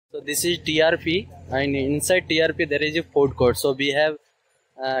So this is TRP, and inside TRP there is a food court. So we have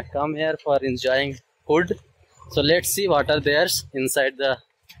come here for enjoying food. So let's see what are there inside the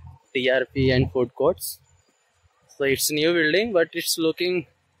TRP and food courts. So it's new building, but it's looking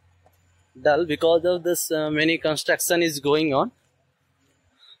dull because of this many construction is going on.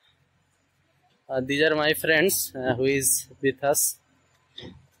 These are my friends who is with us.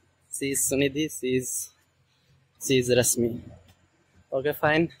 She is Sunidhi, she is Rasmi. Okay,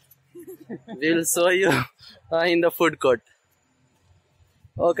 fine. We will show you in the food court.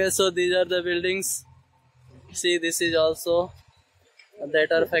 Okay, so these are the buildings. See, this is also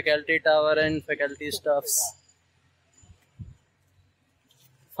that are faculty tower and faculty staffs.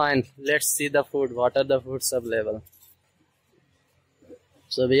 Fine, let's see the food. What are the foods available?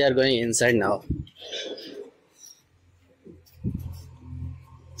 So we are going inside now.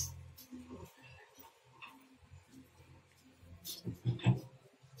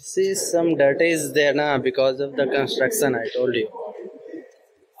 See, some dirt is there now because of the construction, I told you.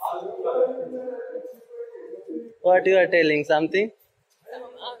 What you are telling? Something?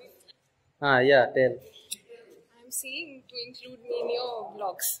 Yeah, tell. I'm saying to include me in your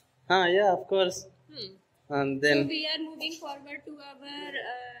vlogs. Yeah, of course. And then So we are moving forward to our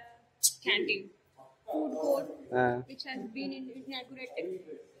canteen, food court, which has been inaugurated.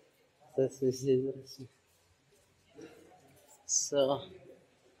 So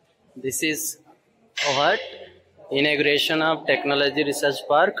this is what? Inauguration of Technology Research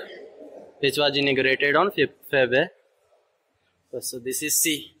Park, which was inaugurated on 5th February. So this is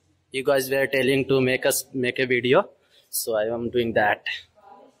C. You guys were telling to make a video, so I am doing that.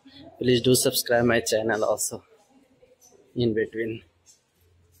 Please do subscribe my channel also in between.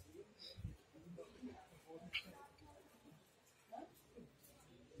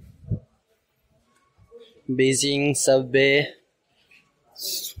 Beijing subway.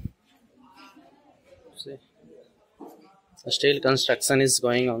 See, still construction is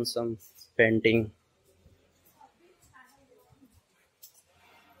going on, some painting.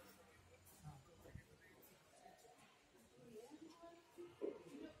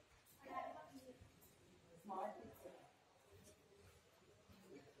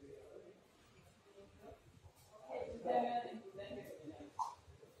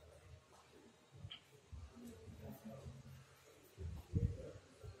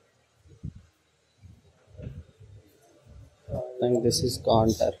 I think this is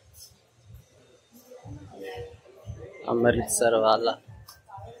counter. Amritsar wala,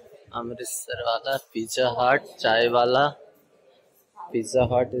 Pizza Hut, Chai wala. Pizza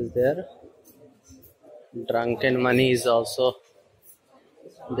Hut is there. Drunken Money is also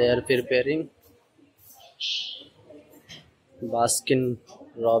there preparing. Baskin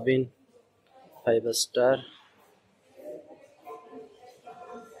Robin, 5-star.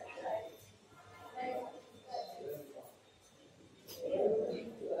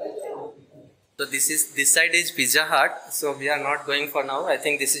 So this side is Pizza Hut. So we are not going for now. I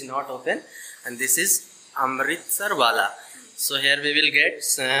think this is not open. And this is Amritsar wala. So here we will get.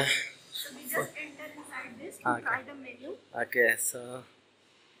 So we just enter inside this to try the menu. Okay, so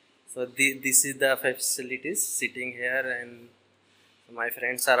this is the facilities sitting here, and my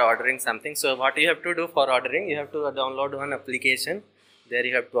friends are ordering something. So what you have to do for ordering, you have to download one application. There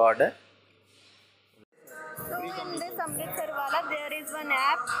you have to order. So in this Amritsar wala, there is one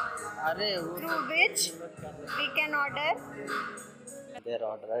app through which we can order. They're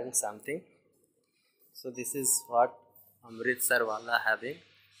ordering something. So this is what Amritsar wala having.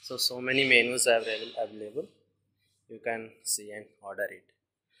 So many menus are available. You can see and order it.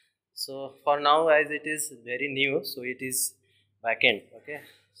 So for now, as it is very new, so it is backend. Okay,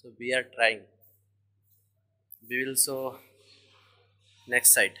 so we are trying. We will show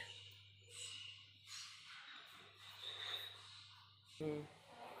next side.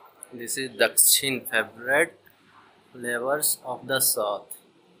 This is Dakshin, favorite flavors of the south.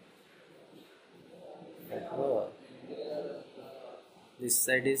 Oh. This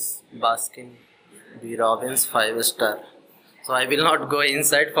side is Baskin Robbins 5-star. So I will not go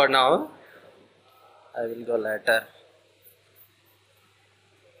inside for now. I will go later.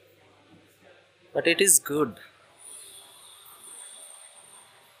 But it is good.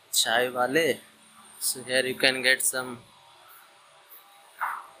 Chai wale. So here you can get some.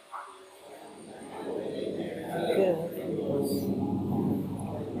 Okay.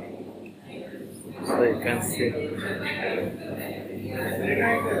 So you can see.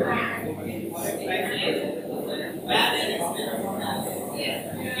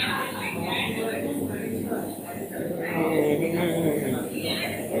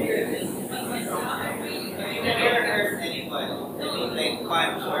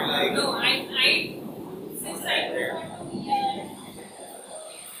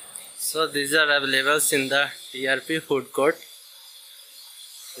 So these are available in the TRP food court.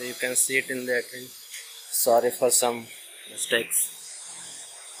 So you can see it in the screen. Sorry for some mistakes.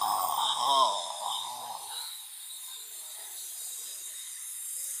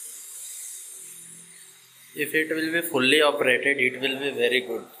 If it will be fully operated, it will be very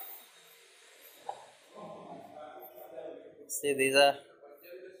good. See, these are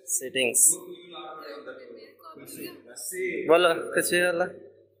sittings. बोलो कुछ बोला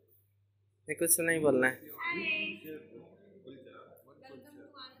नहीं, कुछ नहीं बोलना है.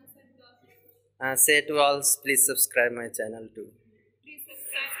 Say to all, please subscribe my channel too. Please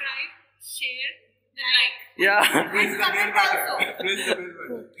subscribe, share, and like. Yeah. And comment also. So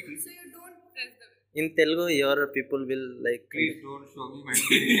you don't press the bell. In Telugu, your people will like. Please don't show me my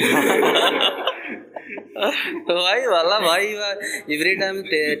TV. Why, wala? Why you are every time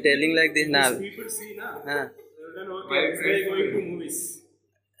telling like this now? People see na. Then okay, My they are going to movies.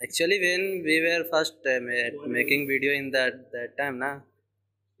 Actually, when we were first making video in that time, na,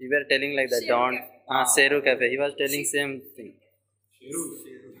 we were telling like that. Sheru Don't. Seru Cafe. He was telling same thing.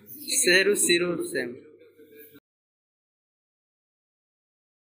 Seru, same.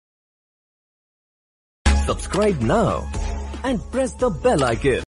 Subscribe now and press the bell icon.